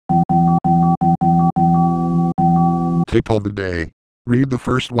Tip of the day. Read the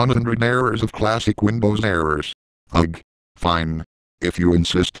first 100 errors of classic Windows errors. Ugh. Fine. If you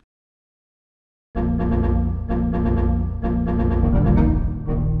insist.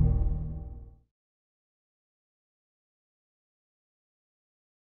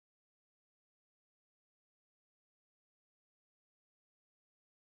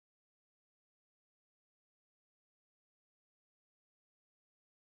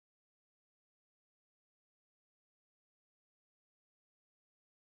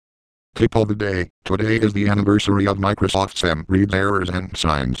 Tip of the day. Today is the anniversary of Microsoft's read errors and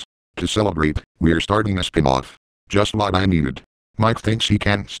signs. To celebrate, we're starting a spin-off. Just what I needed. Mike thinks he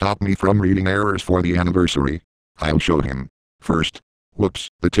can't stop me from reading errors for the anniversary. I'll show him. First. Whoops,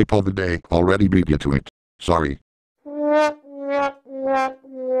 the tip of the day already beat you to it. Sorry.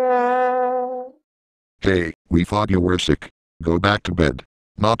 Hey, we thought you were sick. Go back to bed.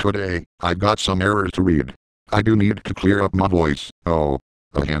 Not today, I've got some errors to read. I do need to clear up my voice. Oh.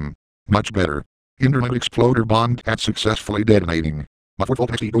 Ahem. Much better. Internet exploder bond at successfully detonating.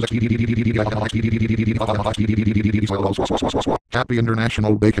 Happy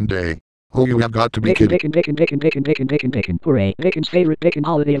International Bacon Day. Oh, you have got to be kidding. Bacon. Hooray. Bacon's favorite bacon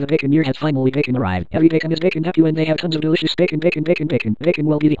holiday of the bacon year has finally arrived. Every bacon is bacon happy when they have tons of delicious bacon. Bacon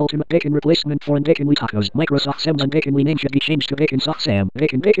will be the ultimate bacon replacement for unbaconly tacos. Microsoft Sam's unbaconly name should be changed to Bacon Soft Sam.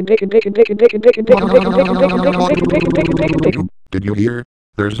 Bacon. Did you hear?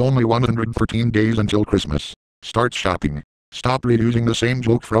 There's only 114 days until Christmas. Start shopping. Stop reusing the same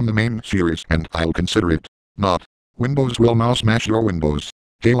joke from the main series and I'll consider it. Not. Windows will now smash your windows.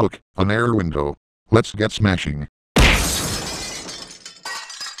 Hey look, an error window. Let's get smashing.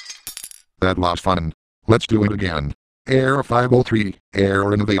 That was fun. Let's do it again. Error 503,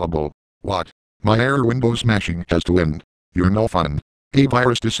 error unavailable. What? My error window smashing has to end. You're no fun. A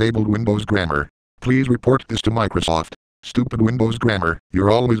virus disabled Windows grammar. Please report this to Microsoft. Stupid Windows grammar,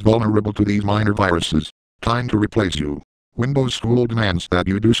 you're always vulnerable to these minor viruses. Time to replace you. Windows School demands that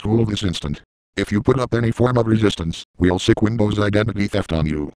you do school this instant. If you put up any form of resistance, we'll sick Windows identity theft on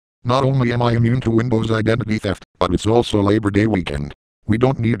you. Not only am I immune to Windows identity theft, but it's also Labor Day weekend. We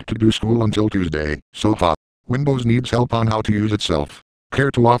don't need to do school until Tuesday, so Windows needs help on how to use itself.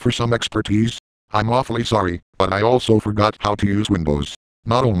 Care to offer some expertise? I'm awfully sorry, but I also forgot how to use Windows.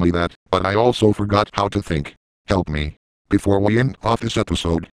 Not only that, but I also forgot how to think. Help me. Before we end off this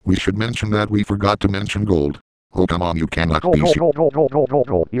episode, we should mention that we forgot to mention gold. Oh come on, you cannot be Gold.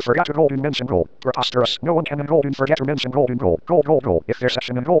 You forgot to gold and mention gold. Preposterous. No one can enroll and forget to mention gold and gold. Gold. If there's such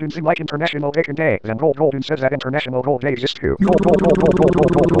an enrolled thing like International Bacon Day, then gold says that International Gold Day exists too. Gold.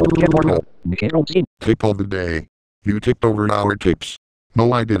 Get more gold. Tip of the day. You tipped over our tips.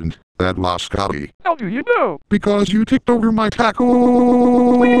 No I didn't. That lost Scotty. How do you know? Because you tipped over my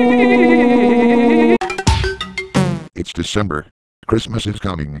taco. It's December. Christmas is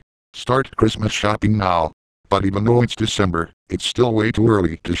coming. Start Christmas shopping now. But even though it's December, it's still way too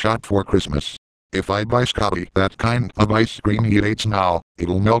early to shop for Christmas. If I buy Scotty that kind of ice cream he hates now,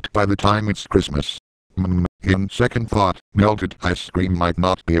 it'll melt by the time it's Christmas. In second thought, melted ice cream might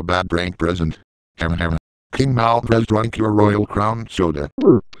not be a bad prank present. King now has drunk your Royal Crown soda.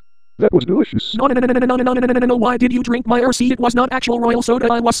 That was delicious. No. Why did you drink my RC? It was not actual royal soda.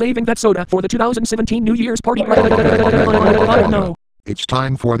 I was saving that soda for the 2017 New Year's party. No. It's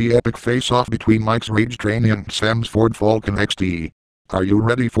time for the epic face-off between Mike's Rage Train and Sam's Ford Falcon XT. Are you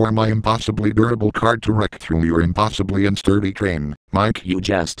ready for my impossibly durable card to wreck through your impossibly unsturdy train, Mike? You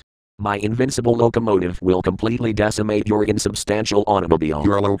jest. My invincible locomotive will completely decimate your insubstantial automobile.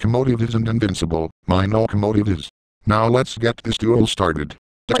 Your locomotive isn't invincible, my locomotive is. Now let's get this duel started.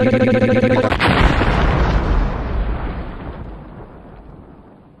 And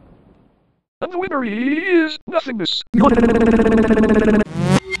the winner is nothingness.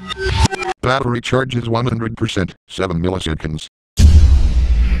 Battery charge is 100%, 7 milliseconds.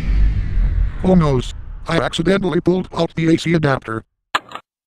 Oh no! I accidentally pulled out the AC adapter.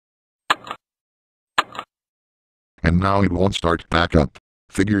 And now it won't start back up.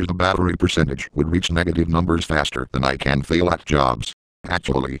 Figures the battery percentage would reach negative numbers faster than I can fail at jobs.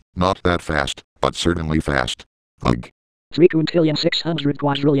 Actually, not that fast, but certainly fast. Ugh. 3 quintillion 600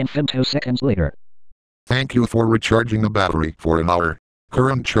 quadrillion femtoseconds later. Thank you for recharging the battery for an hour.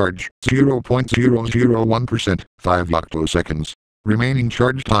 Current charge, 0.001%, 5 octoseconds. Remaining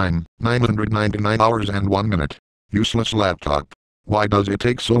charge time, 999 hours and 1 minute. Useless laptop. Why does it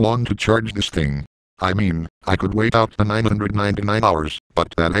take so long to charge this thing? I mean, I could wait out the 999 hours,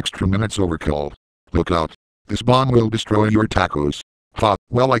 but that extra minute's overkill. Look out. This bomb will destroy your tacos. Ha,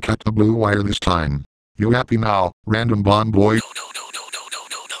 well I cut the blue wire this time. You happy now, random bomb boy? No.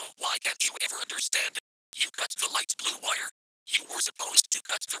 Why can't you ever understand? You cut the light blue wire. You were supposed to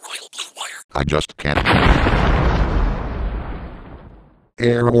cut the royal blue wire. I just can't.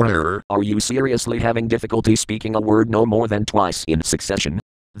 Error. Are you seriously having difficulty speaking a word no more than twice in succession?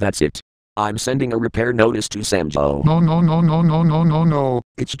 That's it. I'm sending a repair notice to Samjo. No.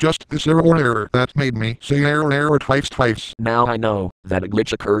 It's just this error that made me say error twice. Now I know that a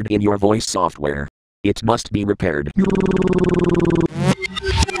glitch occurred in your voice software. It must be repaired.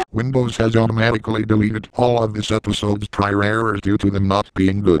 Windows has automatically deleted all of this episode's prior errors due to them not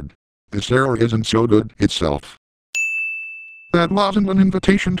being good. This error isn't so good itself. That wasn't an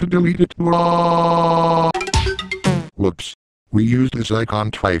invitation to delete it. Whoops. We used this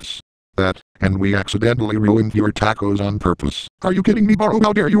icon twice. And we accidentally ruined your tacos on purpose. Are you kidding me, Baro?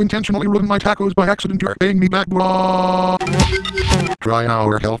 How dare you intentionally ruin my tacos by accident? You're paying me back. Try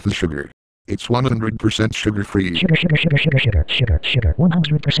our health sugar. It's 100% sugar-free. Sugar.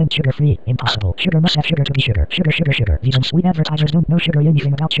 100% sugar-free. Impossible. Sugar must have sugar to be sugar. Sugar. These unsweet advertisers don't know sugar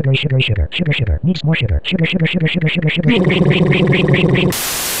anything about sugar. Sugar. Needs more sugar. Sugar.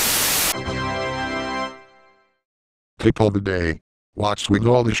 Tip of the day. Watch with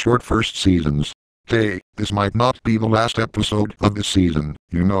all the short first seasons. Hey, this might not be the last episode of the season,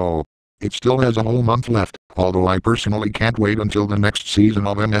 you know. It still has a whole month left, although I personally can't wait until the next season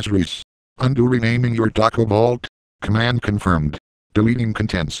of MS Reese. Undo renaming your taco vault. Command confirmed. Deleting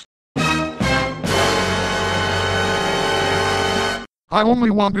contents. I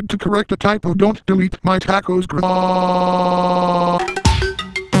only wanted to correct a typo. Don't delete my tacos.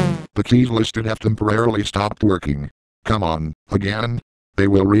 The keys listed have temporarily stopped working. Come on, again? They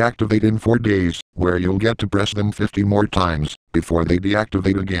will reactivate in 4 days, where you'll get to press them 50 more times, before they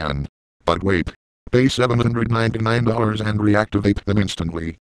deactivate again. But wait. Pay $799 and reactivate them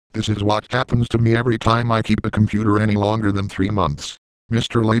instantly. This is what happens to me every time I keep a computer any longer than 3 months.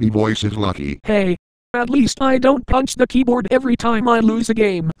 Mr. Lady Voice is lucky. Hey. At least I don't punch the keyboard every time I lose a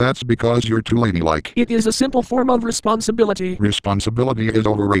game. That's because you're too ladylike. It is a simple form of responsibility. Responsibility is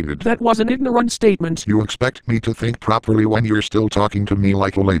overrated. That was an ignorant statement. You expect me to think properly when you're still talking to me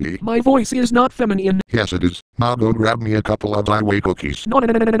like a lady. My voice is not feminine. Yes it is. Now go grab me a couple of highway cookies. No.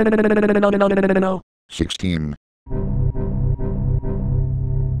 16.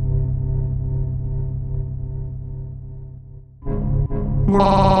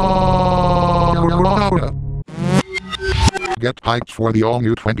 Get hyped for the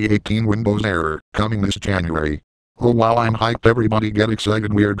all-new 2018 Windows error, coming this January. Oh wow, I'm hyped. Everybody get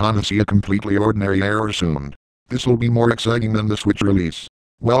excited, we're gonna see a completely ordinary error soon. This'll be more exciting than the Switch release.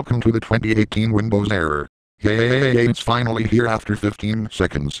 Welcome to the 2018 Windows error. Yay, it's finally here after 15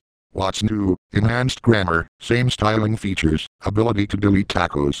 seconds. What's new? Enhanced grammar, same styling features, ability to delete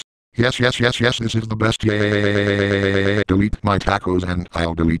tacos. Yes, this is the best. Yay! Delete my tacos and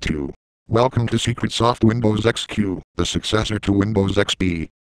I'll delete you. Welcome to Secret Soft Windows XQ, the successor to Windows XP.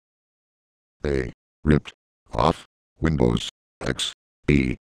 They ripped off Windows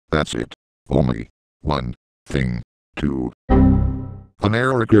XP. That's it. Only one thing to. An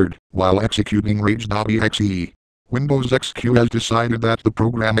error occurred while executing rage.exe. Windows XQ has decided that the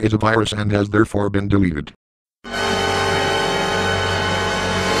program is a virus and has therefore been deleted.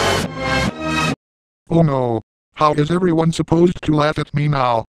 Oh no. How is everyone supposed to laugh at me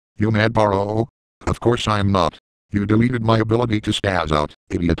now? You mad, Baro? Of course I'm not. You deleted my ability to spaz out,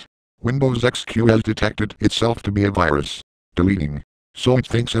 idiot. Windows XQ has detected itself to be a virus. Deleting. So it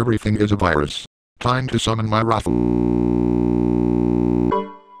thinks everything is a virus. Time to summon my raffle.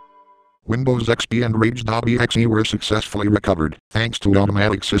 Windows XP and rage.exe were successfully recovered, thanks to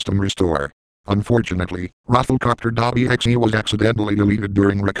automatic system restore. Unfortunately, rafflecopter.exe was accidentally deleted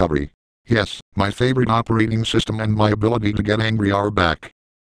during recovery. Yes, my favorite operating system and my ability to get angry are back.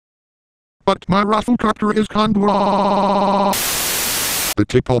 But my rafflecopter is gone. The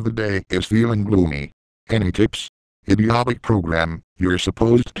tip of the day is feeling gloomy. Any tips? Idiotic program, you're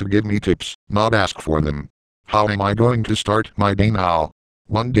supposed to give me tips, not ask for them. How am I going to start my day now?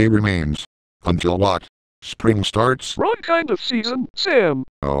 1 day remains. Until what? Spring starts? Wrong kind of season, Sam.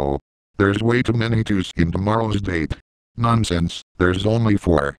 Oh. There's way too many twos in tomorrow's date. Nonsense, there's only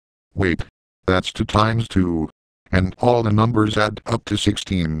 4. Wait. That's 2 times 2. And all the numbers add up to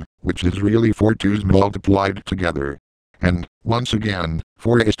 16, which is really 4 2's multiplied together. And, once again,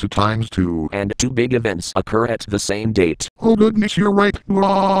 4 is 2 times 2. And 2 big events occur at the same date. Oh goodness, you're right.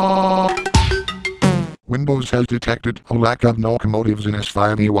 Windows has detected a lack of locomotives in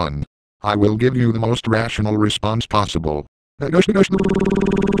S5E1. I will give you the most rational response possible.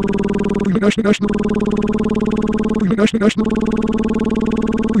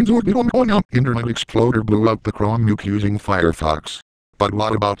 Internet Explorer blew up the Chrome nuke using Firefox. But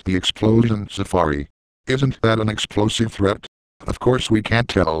what about the explosion Safari? Isn't that an explosive threat? Of course we can't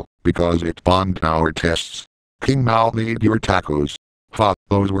tell, because it bombed our tests. King Mao made your tacos. Ha,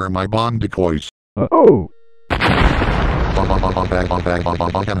 those were my bomb decoys. Oh!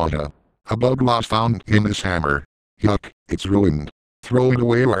 A bug was found in this hammer. Yuck, it's ruined. Throw it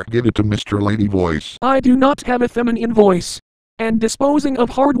away or give it to Mr. Lady Voice. I do not have a feminine voice. And disposing of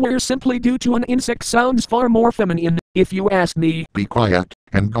hardware simply due to an insect sounds far more feminine, if you ask me. Be quiet,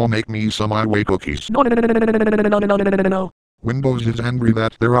 and go make me some highway cookies. No. Windows is angry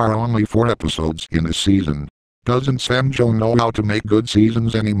that there are only 4 episodes in this season. Doesn't Sam Joe know how to make good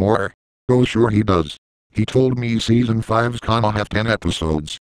seasons anymore? Oh sure he does. He told me season 5's gonna have 10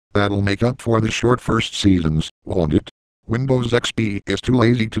 episodes. That'll make up for the short first seasons, won't it? Windows XP is too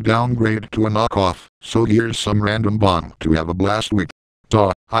lazy to downgrade to a knockoff, so here's some random bomb to have a blast with.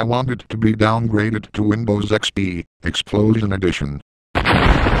 Duh, I want it to be downgraded to Windows XP, Explosion Edition.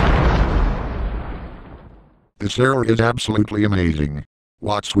 This error is absolutely amazing.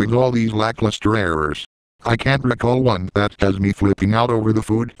 What's with all these lackluster errors? I can't recall one that has me flipping out over the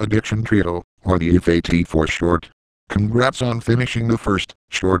food addiction trio, or the FAT for short. Congrats on finishing the first,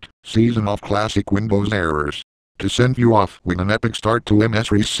 short, season of classic Windows errors. To send you off with an epic start to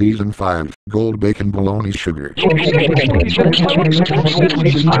MS Race Season 5, Gold Bacon Bologna Sugar.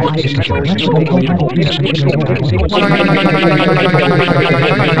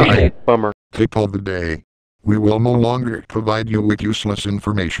 Bummer. Tip of the day. We will no longer provide you with useless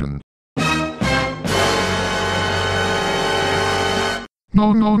information.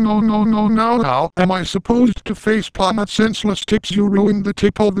 No, now, am I supposed to facepalm at senseless tips? You ruined the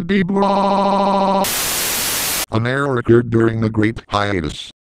tip of the day, blah. An error occurred during the Great Hiatus.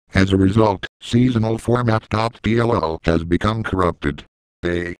 As a result, seasonal format.dll has become corrupted.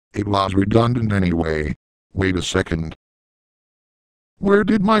 It was redundant anyway. Wait a second. Where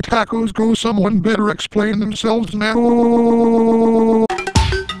did my tacos go? Someone better explain themselves now.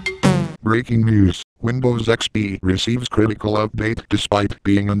 Breaking news. Windows XP receives critical update despite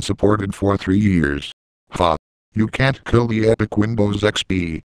being unsupported for 3 years. Ha. You can't kill the epic Windows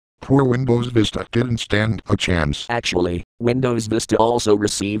XP. Poor Windows Vista didn't stand a chance. Actually, Windows Vista also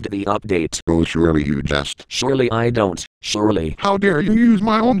received the update. Oh surely you jest. Surely I don't. Surely. How dare you use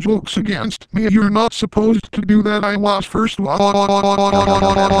my own jokes against me? You're not supposed to do that. I was first.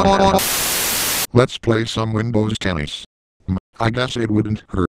 Let's play some Windows tennis. I guess it wouldn't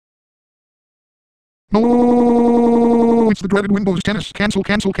hurt. No, it's the dreaded Windows tennis. Cancel.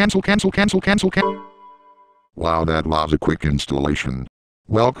 Wow, that was a quick installation.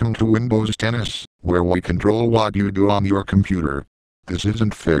 Welcome to Windows Tennis, where we control what you do on your computer. This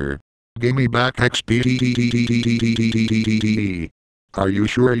isn't fair. Give me back XP. Are you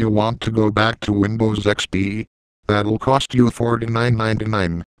sure you want to go back to Windows XP? That'll cost you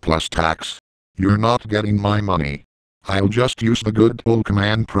 $49.99, plus tax. You're not getting my money. I'll just use the good old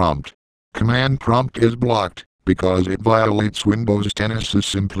command prompt. Command prompt is blocked, because it violates Windows Tennis's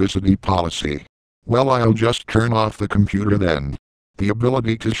simplicity policy. Well, I'll just turn off the computer then. The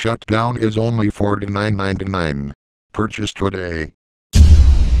ability to shut down is only $49.99. Purchase today.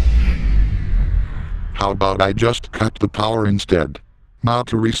 How about I just cut the power instead? Now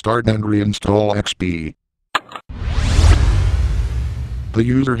to restart and reinstall XP. The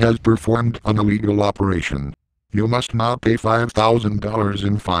user has performed an illegal operation. You must now pay $5,000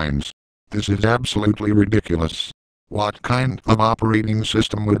 in fines. This is absolutely ridiculous. What kind of operating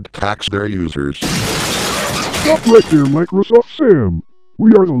system would tax their users? Stop right there, Microsoft Sam.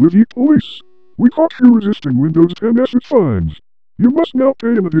 We are the Lizzie Police. We caught you resisting Windows 10's fines. You must now pay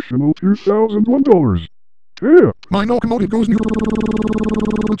an additional $2,001. Yeah. My locomotive goes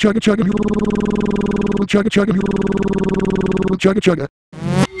chugga.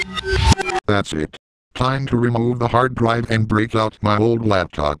 That's it. Time to remove the hard drive and break out my old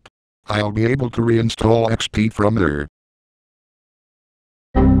laptop. I'll be able to reinstall XP from there.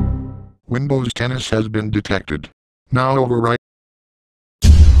 Windows Tennis has been detected. Now overwrite.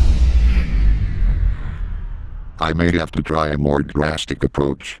 I may have to try a more drastic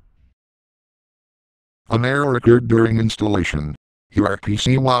approach. An error occurred during installation. Your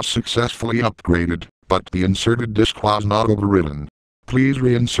PC was successfully upgraded, but the inserted disk was not overwritten. Please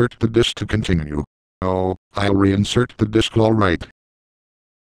reinsert the disk to continue. Oh, I'll reinsert the disk alright.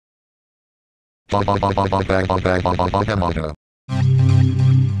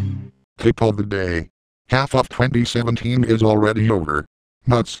 Tip of the day. Half of 2017 is already over.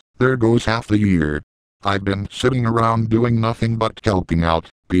 Nuts, there goes half the year. I've been sitting around doing nothing but helping out,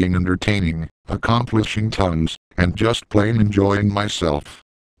 being entertaining, accomplishing tons, and just plain enjoying myself.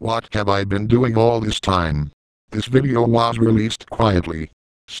 What have I been doing all this time? This video was released quietly.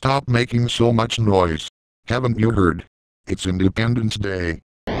 Stop making so much noise. Haven't you heard? It's Independence Day.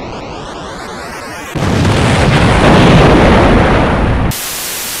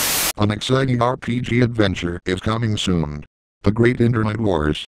 An exciting RPG adventure is coming soon. The Great Internet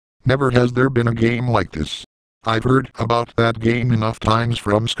Wars. Never has there been a game like this. I've heard about that game enough times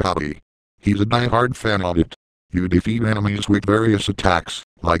from Scotty. He's a die-hard fan of it. You defeat enemies with various attacks,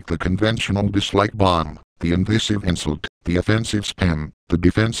 like the conventional dislike bomb, the invasive insult, the offensive spam, the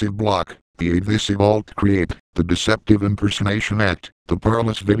defensive block, the evasive alt create, the deceptive impersonation act, the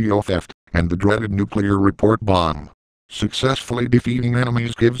perilous video theft, and the dreaded nuclear report bomb. Successfully defeating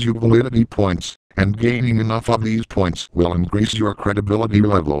enemies gives you validity points, and gaining enough of these points will increase your credibility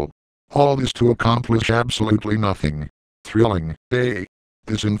level. All this to accomplish absolutely nothing. Thrilling, eh?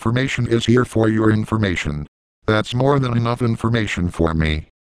 This information is here for your information. That's more than enough information for me.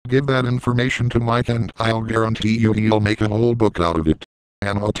 Give that information to Mike and I'll guarantee you he'll make a whole book out of it.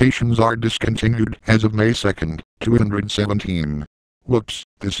 Annotations are discontinued as of May 2nd, 217. Whoops,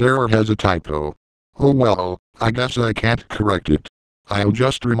 this error has a typo. Oh well, I guess I can't correct it. I'll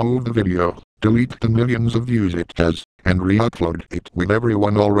just remove the video, delete the millions of views it has, and re-upload it with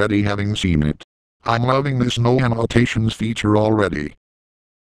everyone already having seen it. I'm loving this no annotations feature already.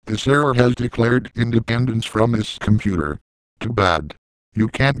 This error has declared independence from this computer. Too bad. You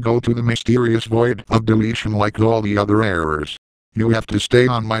can't go to the mysterious void of deletion like all the other errors. You have to stay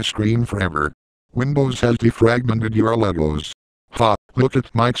on my screen forever. Windows has defragmented your Legos. Ha, look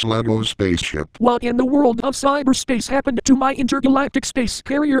at Mike's Lego spaceship. What in the world of cyberspace happened to my intergalactic space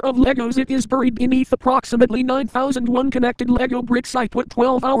carrier of Legos? It is buried beneath approximately 9,001 connected Lego bricks. I put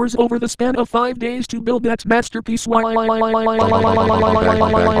 12 hours over the span of 5 days to build that masterpiece.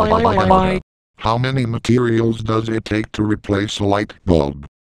 How many materials does it take to replace a light bulb?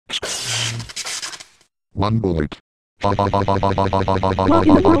 1 bullet. What in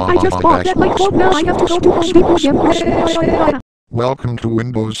the world? I just bought that light bulb. Now I have to go to Home Depot again. Welcome to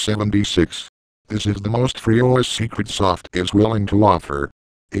Windows 76. This is the most free OS secret soft is willing to offer.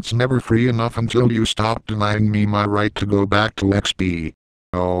 It's never free enough until you stop denying me my right to go back to XP.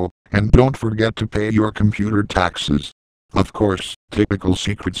 Oh, and don't forget to pay your computer taxes. Of course, typical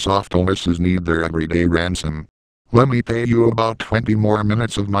secret soft OSs need their everyday ransom. Let me pay you about 20 more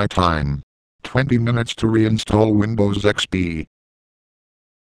minutes of my time. 20 minutes to reinstall Windows XP.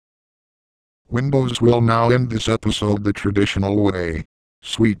 Windows will now end this episode the traditional way.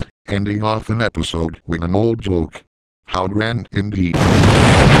 Sweet, ending off an episode with an old joke. How grand indeed.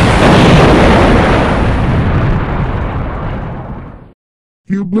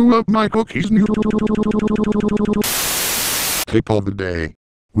 You blew up my cookies. Tip of the day.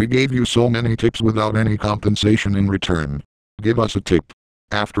 We gave you so many tips without any compensation in return. Give us a tip.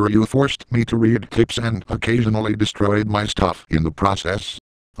 After you forced me to read tips and occasionally destroyed my stuff in the process.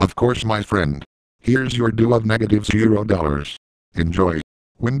 Of course, my friend. Here's your due of -$0. Enjoy.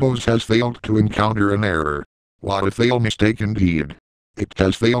 Windows has failed to encounter an error. What a fail mistake indeed. It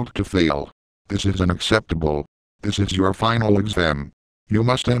has failed to fail. This is unacceptable. This is your final exam. You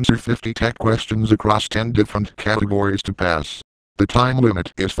must answer 50 tech questions across 10 different categories to pass. The time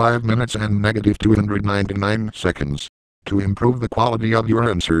limit is 5 minutes and -299 seconds. To improve the quality of your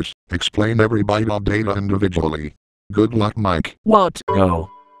answers, explain every byte of data individually. Good luck, Mike. What? Go.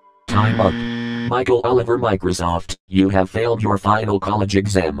 Time up. Michael Oliver Microsoft, you have failed your final college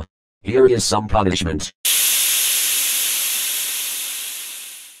exam. Here is some punishment.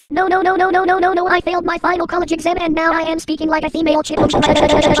 No, I failed my final college exam and now I am speaking like a female chick.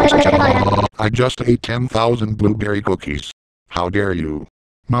 I just ate 10,000 blueberry cookies. How dare you?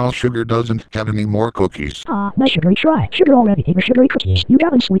 Mal Sugar doesn't have any more cookies. My sugary try. Sugar already ate her sugary cookies. You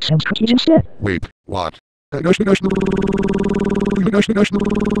got Sweet Sam's cookies instead. Wait, what? An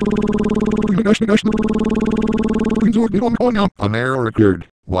error occurred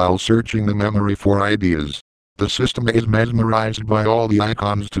while searching the memory for ideas. The system is mesmerized by all the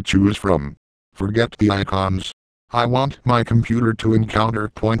icons to choose from. Forget the icons. I want my computer to encounter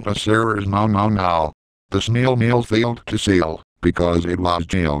pointless errors now. The snail mail failed to sail because it was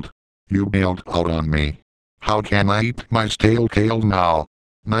jailed. You bailed out on me. How can I eat my stale tail now?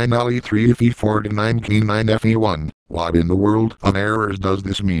 9LE3FE49K9FE1. What in the world of errors does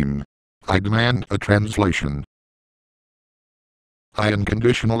this mean? I demand a translation. I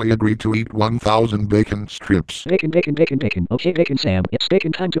unconditionally agree to eat 1,000 bacon strips. Bacon. Okay, Bacon Sam. It's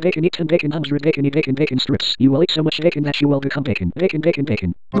bacon time to bacon. Eat 10 bacon 100 bacon strips. You will eat so much bacon that you will become bacon.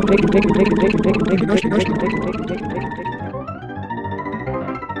 Bacon.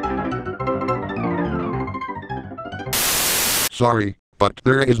 Sorry, but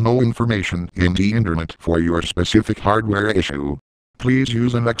there is no information in the internet for your specific hardware issue. Please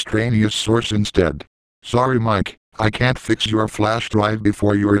use an extraneous source instead. Sorry Mike, I can't fix your flash drive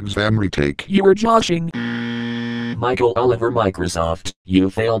before your exam retake. You were joshing. Michael Oliver Microsoft,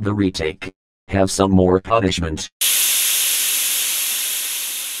 you failed the retake. Have some more punishment.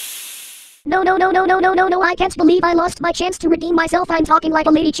 No, no, no, no, no, no, no, no, I can't believe I lost my chance to redeem myself. I'm talking like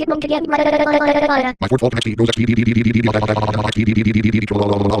a lady chipmunk again. My fourth fault XP goes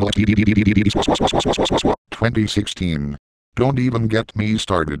 2016. Don't even get me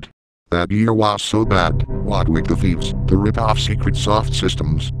started. That year was so bad. What with the thieves, the rip-off secret soft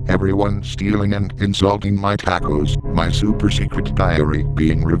systems, everyone stealing and insulting my tacos, my super secret diary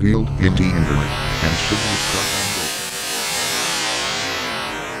being revealed in the internet, and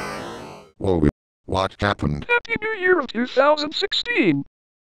Whoa, what happened? Happy New Year of 2016!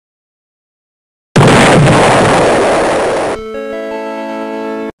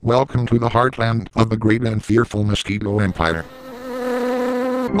 Welcome to the heartland of the great and fearful Mosquito Empire.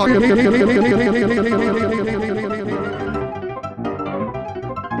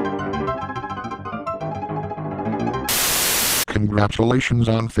 Congratulations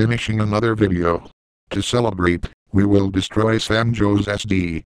on finishing another video. To celebrate, we will destroy Sam Joe's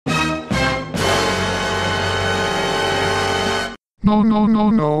SD. No, no, no,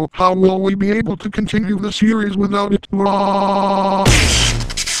 no. How will we be able to continue the series without it?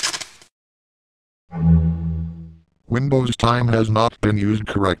 Windows time has not been used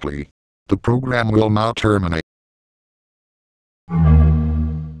correctly. The program will now terminate.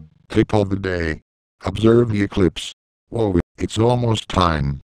 Tip of the day. Observe the eclipse. Whoa, it's almost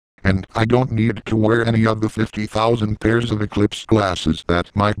time. And I don't need to wear any of the 50,000 pairs of eclipse glasses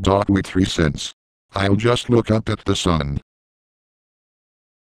that Mike bought with 3 cents. I'll just look up at the sun.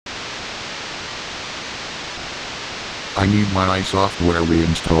 I need my software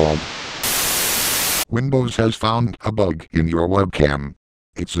reinstalled. Windows has found a bug in your webcam.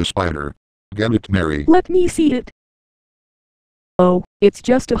 It's a spider. Get it, Mary? Let me see it. Oh, it's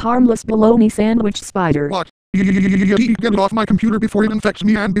just a harmless bologna sandwich spider. What? Get it off my computer before it infects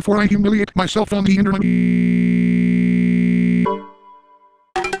me and before I humiliate myself on the internet.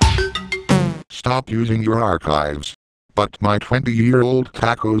 Stop using your archives. But my 20-year-old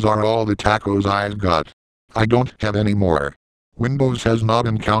tacos are all the tacos I've got. I don't have any more. Windows has not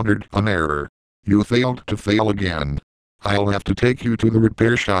encountered an error. You failed to fail again. I'll have to take you to the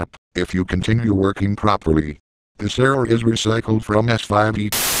repair shop if you continue working properly. This error is recycled from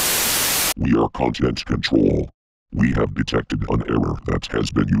S5E. We are content control. We have detected an error that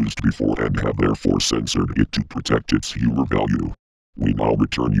has been used before and have therefore censored it to protect its viewer value. We now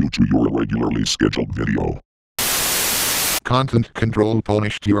return you to your regularly scheduled video. Content control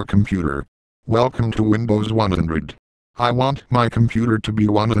punished your computer. Welcome to Windows 100. I want my computer to be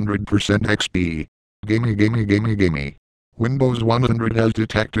 100% XP. Gimme. Windows 100 has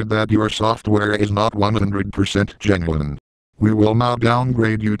detected that your software is not 100% genuine. We will now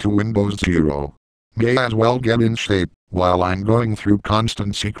downgrade you to Windows 0. May as well get in shape, while I'm going through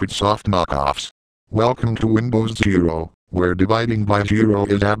constant secret soft knockoffs. Welcome to Windows 0, where dividing by 0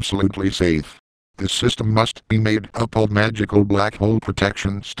 is absolutely safe. This system must be made up of magical black hole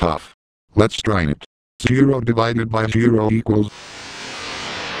protection stuff. Let's try it. 0 divided by 0 equals...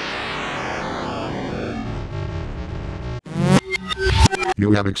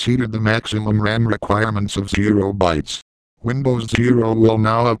 You have exceeded the maximum RAM requirements of 0 bytes. Windows 0 will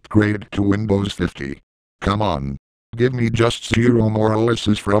now upgrade to Windows 50. Come on. Give me just 0 more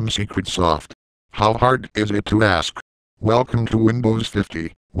OSs from Secretsoft. How hard is it to ask? Welcome to Windows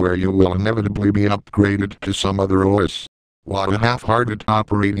 50, where you will inevitably be upgraded to some other OS. What a half-hearted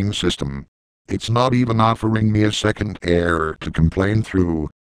operating system. It's not even offering me a second error to complain through.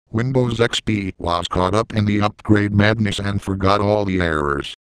 Windows XP was caught up in the upgrade madness and forgot all the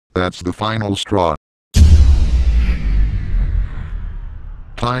errors. That's the final straw.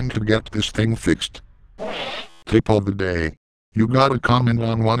 Time to get this thing fixed. Tip of the day. You got a comment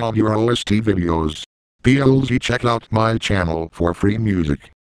on one of your OST videos. PLZ, check out my channel for free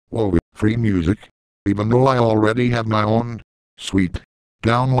music. Whoa, free music? Even though I already have my own? Sweet.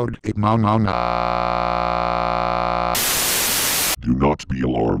 Download it now. Do not be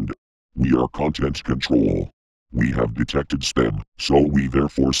alarmed. We are content control. We have detected spam, so we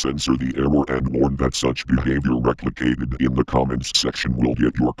therefore censor the error and warn that such behavior replicated in the comments section will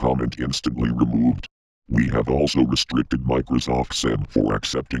get your comment instantly removed. We have also restricted Microsoft Sam for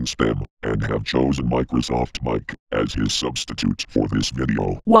accepting spam, and have chosen Microsoft Mike as his substitute for this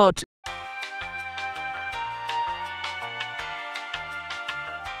video. What?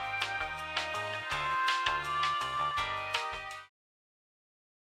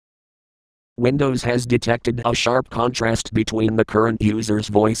 Windows has detected a sharp contrast between the current user's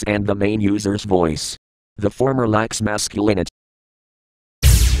voice and the main user's voice. The former lacks masculinity.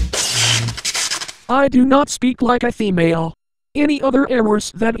 I do not speak like a female. Any other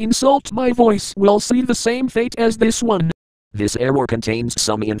errors that insult my voice will see the same fate as this one. This error contains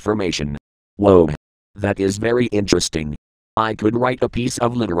some information. Whoa. That is very interesting. I could write a piece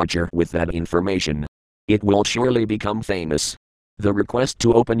of literature with that information. It will surely become famous. The request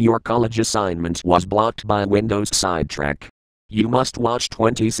to open your college assignment was blocked by Windows sidetrack. You must watch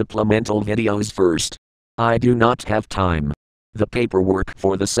 20 supplemental videos first. I do not have time. The paperwork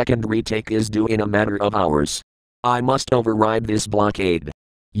for the second retake is due in a matter of hours. I must override this blockade.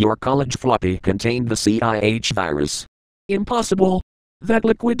 Your college floppy contained the CIH virus. Impossible. That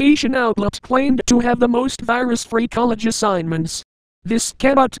liquidation outlet claimed to have the most virus-free college assignments. This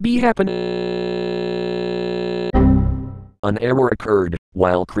cannot be happening. An error occurred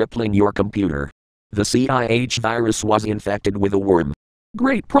while crippling your computer. The CIH virus was infected with a worm.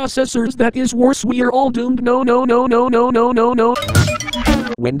 Great processors, that is worse, we are all doomed. No.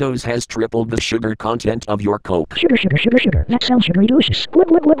 Windows has tripled the sugar content of your Coke. Sugar. That sounds sugary delicious.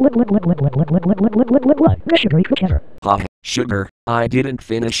 The sugary quick ever. Ha, sugar, I didn't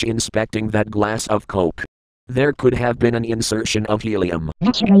finish inspecting that glass of Coke. There could have been an insertion of helium.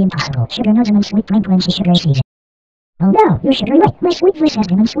 That's sugary impossible. Sugar knows my sweet brain plans the sugary season. Oh no, you're sugary right. My sweet voice has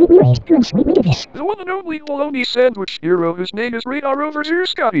been unsweetly raised. Who unsweetly did this? The one and only bologna sandwich hero whose name is Radar over here,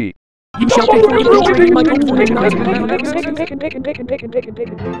 Scotty. You shall pay for illustrating my Coke for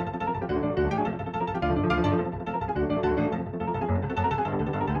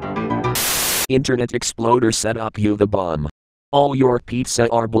Internet Exploder set up you the bomb. All your pizza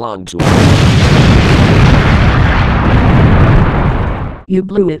are belong to You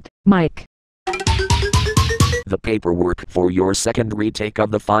blew it, Mike. The paperwork for your second retake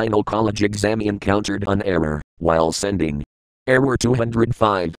of the final college exam encountered an error while sending. Error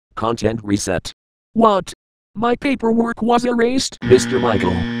 205, content reset. What? My paperwork was erased? Mr.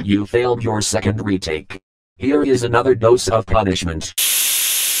 Michael, you failed your second retake. Here is another dose of punishment.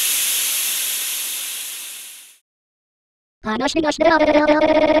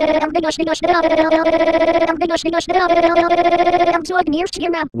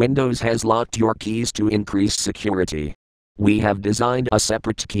 Windows has locked your keys to increase security. We have designed a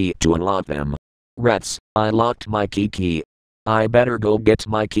separate key to unlock them. Rats, I locked my key. I better go get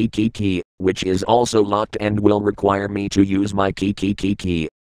my key, which is also locked and will require me to use my key.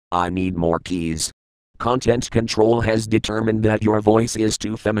 I need more keys. Content Control has determined that your voice is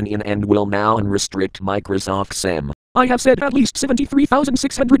too feminine and will now unrestrict Microsoft SAM. I have said at least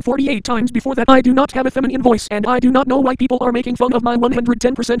 73,648 times before that I do not have a feminine voice, and I do not know why people are making fun of my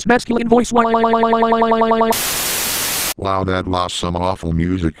 110% masculine voice. Wow, that was some awful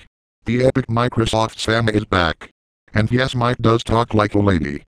music. The epic Microsoft Sam is back. And yes, Mike does talk like a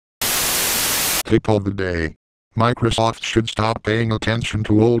lady. Tip of the day. Microsoft should stop paying attention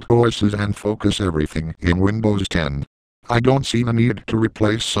to old OSs and focus everything in Windows 10. I don't see the need to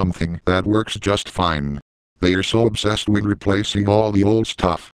replace something that works just fine. They are so obsessed with replacing all the old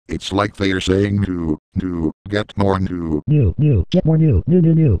stuff. It's like they are saying new, get more new. New, get more new,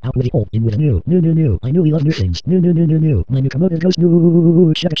 out with the old, in with the new. I know we love new things, new. My new commode goes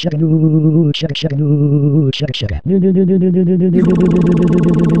new, shaka, new, shaka, new.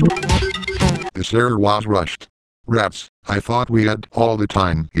 This error was rushed. Rats, I thought we had all the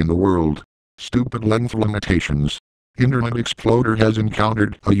time in the world. Stupid length limitations. Internet Explorer has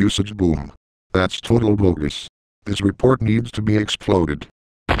encountered a usage boom. That's total bogus. This report needs to be exploded.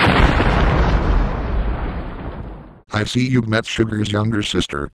 I see you've met Sugar's younger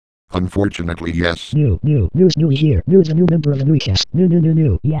sister. Unfortunately, yes. News here. News a new member of the Newscast.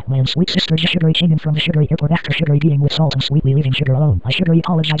 New. Yeah, my unsweet sister is sugary came in from the sugary airport after sugary being with salt and sweetly leaving sugar alone. I sugary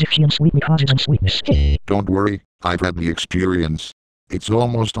apologize if she unsweetly causes unsweetness. Don't worry, I've had the experience. It's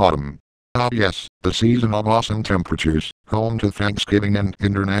almost autumn. Ah yes, the season of awesome temperatures, home to Thanksgiving and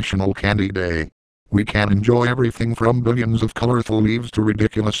International Candy Day. We can enjoy everything from billions of colorful leaves to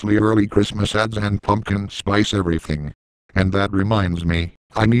ridiculously early Christmas ads and pumpkin spice everything. And that reminds me,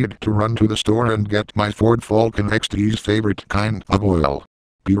 I need to run to the store and get my Ford Falcon XT's favorite kind of oil.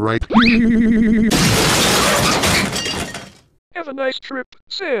 Be right. Have a nice trip,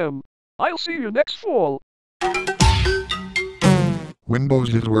 Sam. I'll see you next fall.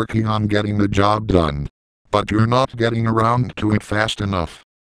 Windows is working on getting the job done. But you're not getting around to it fast enough.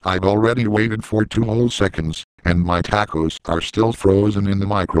 I've already waited for 2 whole seconds, and my tacos are still frozen in the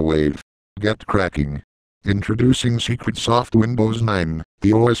microwave. Get cracking. Introducing Secret Soft Windows 9,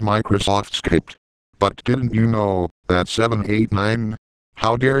 the OS Microsoft skipped. But didn't you know that 789?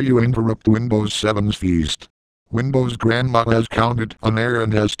 How dare you interrupt Windows 7's feast? Windows Grandma has counted an error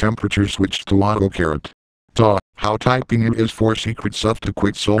and has temperature switched to auto carrot. Duh, how typing it is for secret stuff to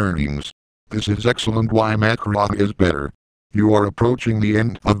quit so earnings. This is excellent. Why macro is better. You are approaching the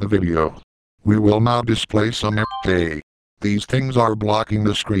end of the video. We will now display some Hey. These things are blocking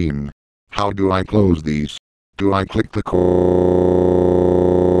the screen. How do I close these? Do I click the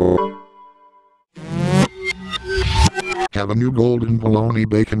Have a new golden bologna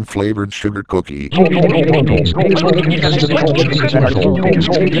bacon flavored sugar cookie.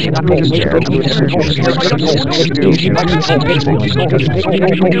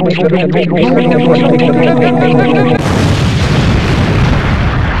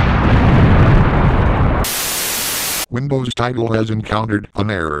 Windows title has encountered an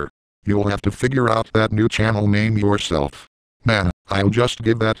error. You'll have to figure out that new channel name yourself. Man, I'll just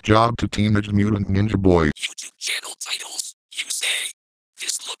give that job to Teenage Mutant Ninja Boys. YouTube channel titles, you say.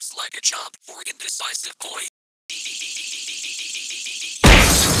 This looks like a job for indecisive boy.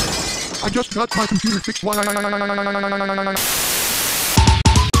 I just got my computer fixed.